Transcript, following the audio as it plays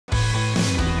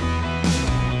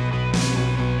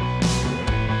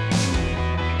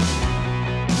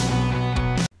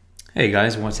Hey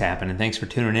guys, what's happening? Thanks for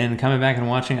tuning in and coming back and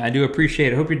watching. I do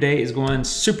appreciate it. Hope your day is going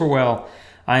super well.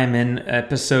 I am in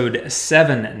episode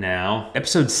 7 now.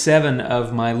 Episode 7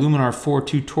 of my Luminar 4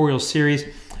 tutorial series.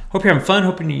 Hope you're having fun.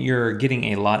 Hoping you're getting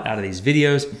a lot out of these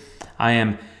videos. I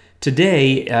am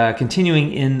today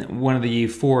continuing in one of the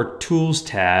 4 tools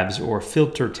tabs or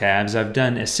filter tabs. I've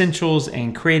done essentials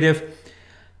and creative.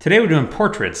 Today we're doing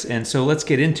portraits, and so let's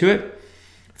get into it.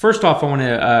 First off, I want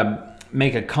to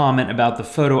make a comment about the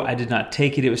photo. I did not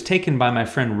take it. It was taken by my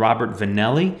friend Robert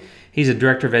Vanelli. He's a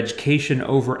director of education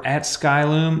over at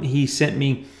Skyloom. He sent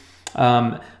me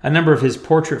a number of his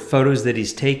portrait photos that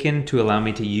he's taken to allow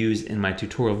me to use in my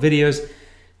tutorial videos.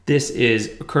 This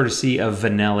is courtesy of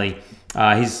Vanelli.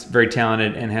 He's very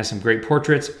talented and has some great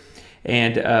portraits,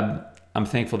 and I'm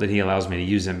thankful that he allows me to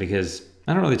use them because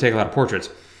I don't really take a lot of portraits.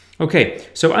 Okay,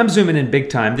 so I'm zooming in big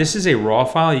time. This is a raw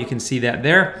file. You can see that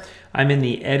there. I'm in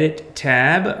the Edit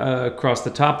tab across the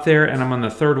top there, and I'm on the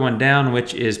third one down,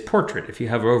 which is Portrait, if you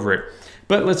hover over it.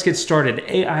 But let's get started.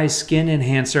 AI Skin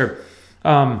Enhancer.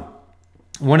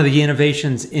 One of the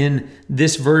innovations in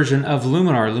this version of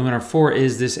Luminar, Luminar 4,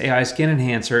 is this AI Skin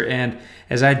Enhancer. And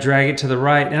as I drag it to the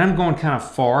right, and I'm going kind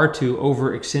of far to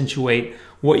over-accentuate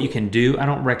what you can do. I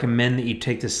don't recommend that you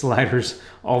take the sliders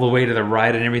all the way to the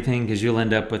right and everything, because you'll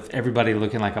end up with everybody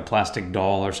looking like a plastic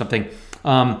doll or something.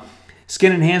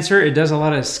 Skin Enhancer, it does a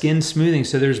lot of skin smoothing.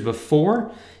 So there's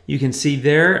before, you can see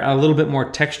there a little bit more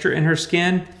texture in her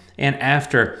skin, and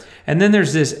after. And then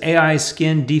there's this AI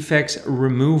Skin Defects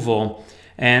Removal.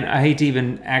 And I hate to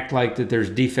even act like that there's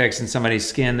defects in somebody's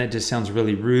skin. That just sounds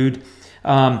really rude.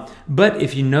 But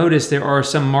if you notice, there are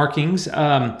some markings.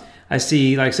 I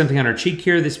see like something on her cheek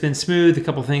here that's been smooth, a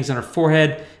couple things on her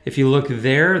forehead. If you look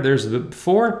there, there's the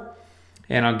before.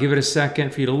 And I'll give it a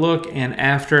second for you to look, and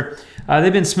after.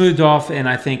 They've been smoothed off and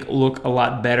I think look a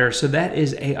lot better. So that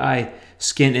is AI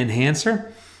Skin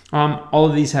Enhancer. All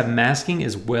of these have masking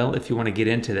as well if you want to get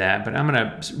into that, but I'm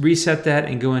going to reset that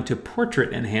and go into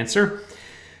Portrait Enhancer.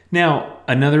 Now,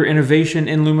 another innovation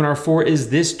in Luminar 4 is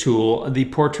this tool, the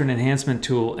Portrait Enhancement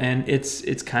tool, and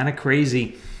it's kind of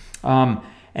crazy.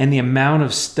 And the amount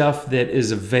of stuff that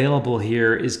is available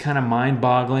here is kind of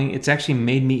mind-boggling. It's actually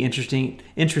made me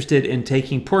interested in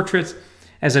taking portraits,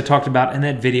 as I talked about in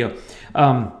that video.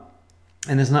 And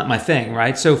it's not my thing,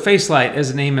 right? So face light, as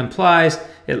the name implies,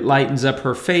 it lightens up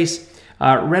her face.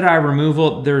 Red eye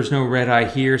removal, there's no red eye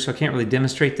here, so I can't really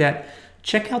demonstrate that.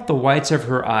 Check out the whites of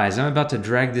her eyes. I'm about to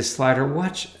drag this slider.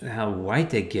 Watch how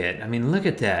white they get. I mean, look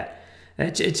at that.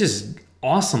 It's just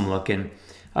awesome looking.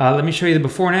 Let me show you the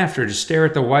before and after. Just stare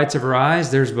at the whites of her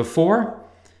eyes. There's before,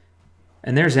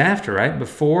 and there's after, right?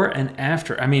 Before and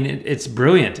after. I mean, it's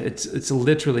brilliant. It's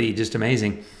literally just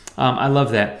amazing. I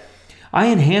love that. Eye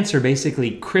Enhancer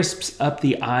basically crisps up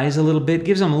the eyes a little bit,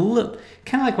 gives them a little,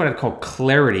 kind of like what I'd call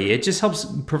clarity. It just helps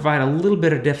provide a little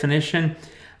bit of definition.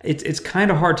 It's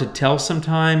kind of hard to tell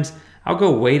sometimes. I'll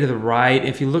go way to the right.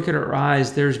 If you look at her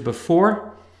eyes, there's before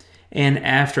and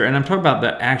after. And I'm talking about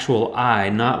the actual eye,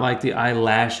 not like the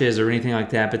eyelashes or anything like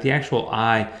that, but the actual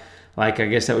eye, like I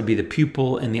guess that would be the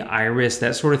pupil and the iris,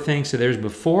 that sort of thing. So there's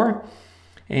before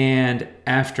and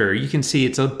after. You can see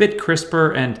it's a bit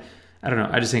crisper, and I don't know,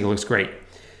 I just think it looks great.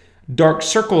 Dark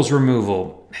circles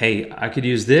removal. Hey, I could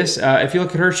use this. If you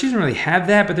look at her, she doesn't really have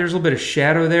that, but there's a little bit of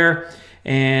shadow there.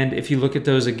 And if you look at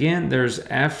those again, there's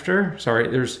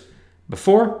there's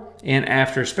before and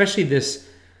after, especially this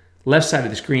left side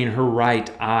of the screen, her right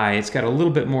eye. It's got a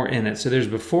little bit more in it. So there's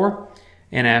before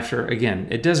and after. Again,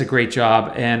 it does a great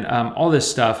job. And all this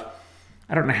stuff,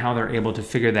 I don't know how they're able to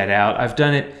figure that out. I've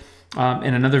done it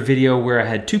in another video where I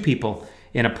had 2 people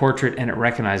in a portrait and it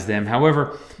recognized them.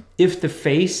 However, if the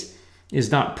face is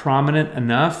not prominent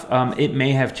enough, it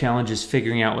may have challenges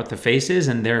figuring out what the face is,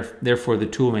 and therefore the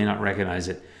tool may not recognize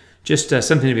it. Just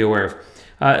something to be aware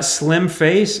of. Slim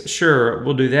face, sure,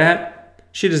 we'll do that.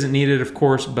 She doesn't need it, of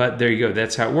course, but there you go.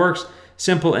 That's how it works.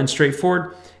 Simple and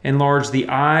straightforward. Enlarge the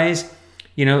eyes.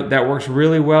 You know, that works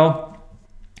really well.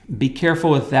 Be careful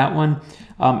with that one,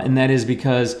 and that is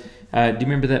because, do you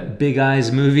remember that Big Eyes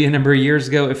movie a number of years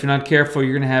ago? If you're not careful,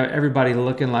 you're going to have everybody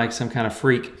looking like some kind of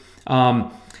freak.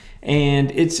 And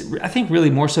it's, I think,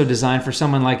 really more so designed for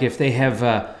someone like if they have,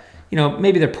 you know,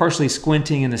 maybe they're partially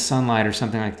squinting in the sunlight or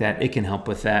something like that. It can help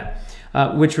with that.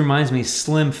 Which reminds me,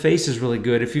 slim face is really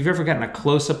good. If you've ever gotten a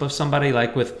close-up of somebody,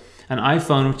 like with an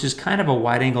iPhone, which is kind of a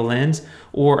wide-angle lens,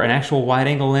 or an actual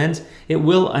wide-angle lens, it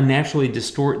will unnaturally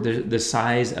distort the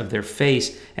size of their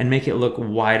face and make it look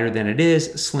wider than it is.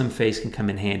 Slim face can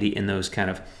come in handy in those kind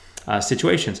of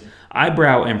situations.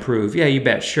 Eyebrow improve. Yeah, you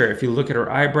bet. Sure. If you look at her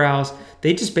eyebrows,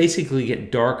 they just basically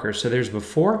get darker. So there's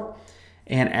before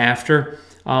and after.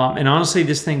 And honestly,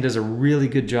 this thing does a really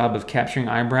good job of capturing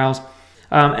eyebrows.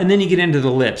 And then you get into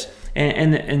the lips.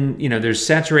 And you know, there's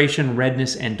saturation,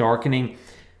 redness, and darkening.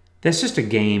 That's just a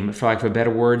game, for lack of a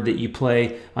better word, that you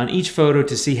play on each photo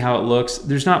to see how it looks.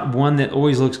 There's not one that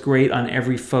always looks great on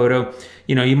every photo.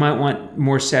 You know, you might want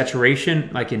more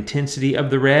saturation, like intensity of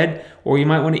the red, or you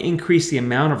might want to increase the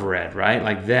amount of red, right?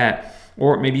 Like that.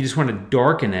 Or maybe you just want to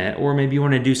darken it, or maybe you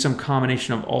want to do some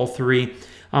combination of all three.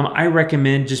 I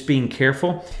recommend just being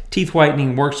careful. Teeth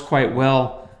whitening works quite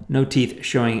well. No teeth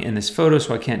showing in this photo,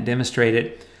 so I can't demonstrate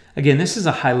it. Again, this is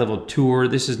a high-level tour.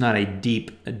 This is not a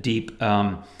deep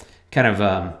kind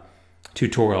of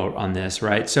tutorial on this,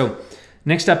 right? So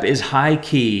next up is high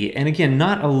key. And again,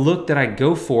 not a look that I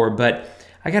go for, but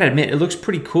I gotta admit, it looks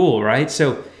pretty cool, right?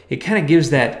 So it kind of gives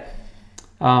that,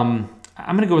 I'm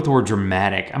gonna go with the word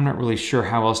dramatic. I'm not really sure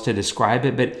how else to describe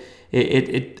it, but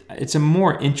it's a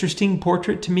more interesting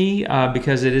portrait to me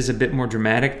because it is a bit more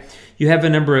dramatic. You have a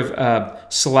number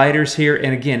of sliders here,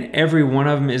 and again, every one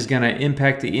of them is gonna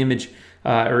impact the image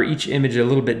or each image a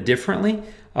little bit differently.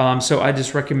 So I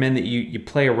just recommend that you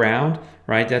play around,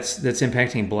 right? That's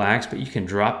impacting blacks, but you can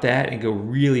drop that and go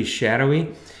really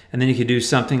shadowy. And then you could do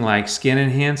something like skin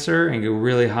enhancer and go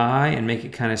really high and make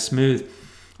it kind of smooth.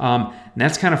 And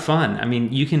that's kind of fun. I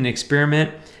mean, you can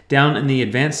experiment down in the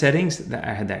advanced settings.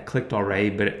 I had that clicked already,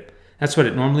 but that's what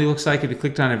it normally looks like. If you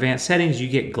clicked on advanced settings, you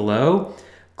get glow.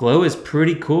 Glow is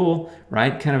pretty cool,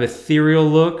 right? Kind of ethereal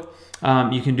look.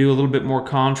 You can do a little bit more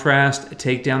contrast,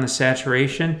 take down the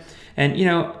saturation. And, you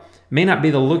know, may not be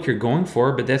the look you're going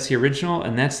for, but that's the original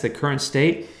and that's the current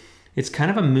state. It's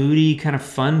kind of a moody, kind of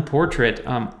fun portrait.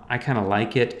 I kind of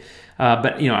like it.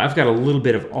 But, you know, I've got a little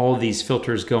bit of all these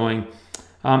filters going.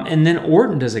 And then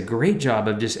Orton does a great job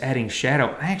of just adding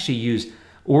shadow. I actually use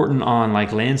Orton on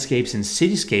like landscapes and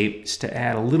cityscapes to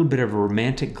add a little bit of a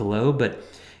romantic glow, but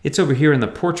it's over here in the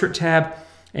portrait tab.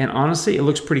 And honestly, it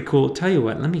looks pretty cool. Tell you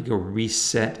what, let me go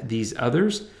reset these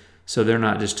others, so they're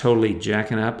not just totally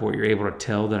jacking up what you're able to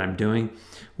tell that I'm doing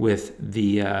with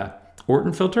the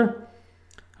Orton filter.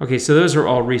 Okay, so those are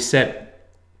all reset.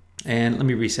 And let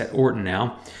me reset Orton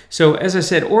now. So as I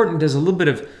said, Orton does a little bit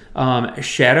of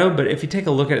shadow, but if you take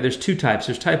a look at it, there's two types.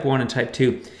 There's type 1 and type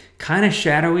 2. Kind of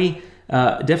shadowy,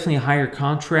 definitely a higher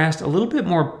contrast, a little bit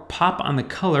more pop on the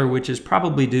color, which is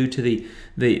probably due to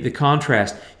the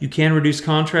contrast. You can reduce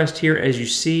contrast here, as you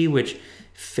see, which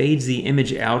fades the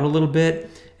image out a little bit.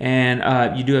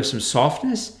 And you do have some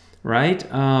softness, right?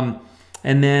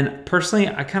 And then personally,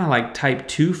 I kind of like type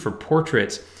 2 for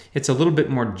portraits. It's a little bit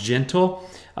more gentle.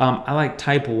 I like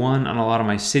type 1 on a lot of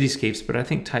my cityscapes, but I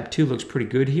think type 2 looks pretty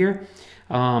good here.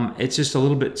 It's just a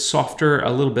little bit softer,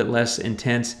 a little bit less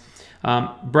intense.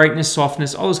 Brightness,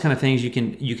 softness, all those kind of things you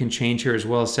can change here, as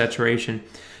well as saturation.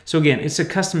 So again, it's a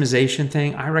customization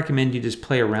thing. I recommend you just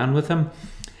play around with them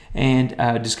and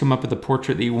just come up with a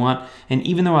portrait that you want. And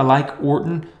even though I like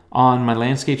Orton on my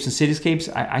landscapes and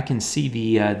cityscapes, I can see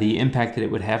the impact that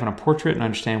it would have on a portrait and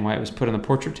understand why it was put on the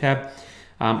portrait tab.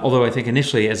 Although I think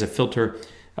initially as a filter,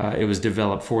 it was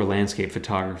developed for landscape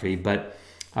photography. But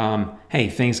hey,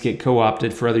 things get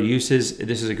co-opted for other uses.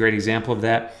 This is a great example of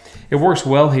that. It works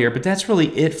well here, but that's really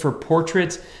it for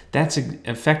portraits. That's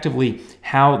effectively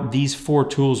how these 4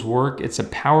 tools work. It's a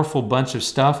powerful bunch of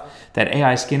stuff. That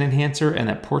AI skin enhancer and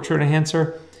that portrait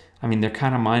enhancer, I mean, they're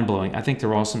kind of mind-blowing. I think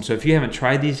they're awesome. So if you haven't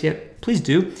tried these yet, please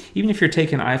do. Even if you're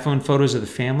taking iPhone photos of the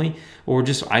family or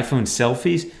just iPhone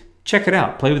selfies, check it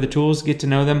out. Play with the tools, get to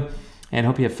know them, and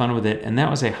hope you have fun with it. And that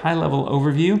was a high-level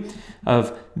overview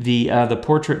of the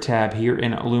portrait tab here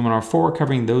in Luminar 4,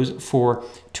 covering those 4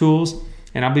 tools.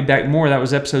 And I'll be back more. That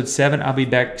was episode 7. I'll be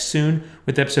back soon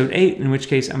with episode 8, in which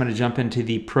case I'm going to jump into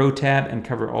the Pro tab and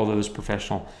cover all those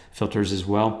professional filters as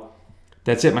well.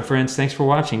 That's it, my friends. Thanks for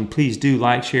watching. Please do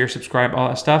like, share, subscribe, all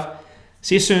that stuff.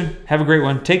 See you soon. Have a great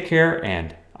one. Take care,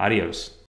 and adios.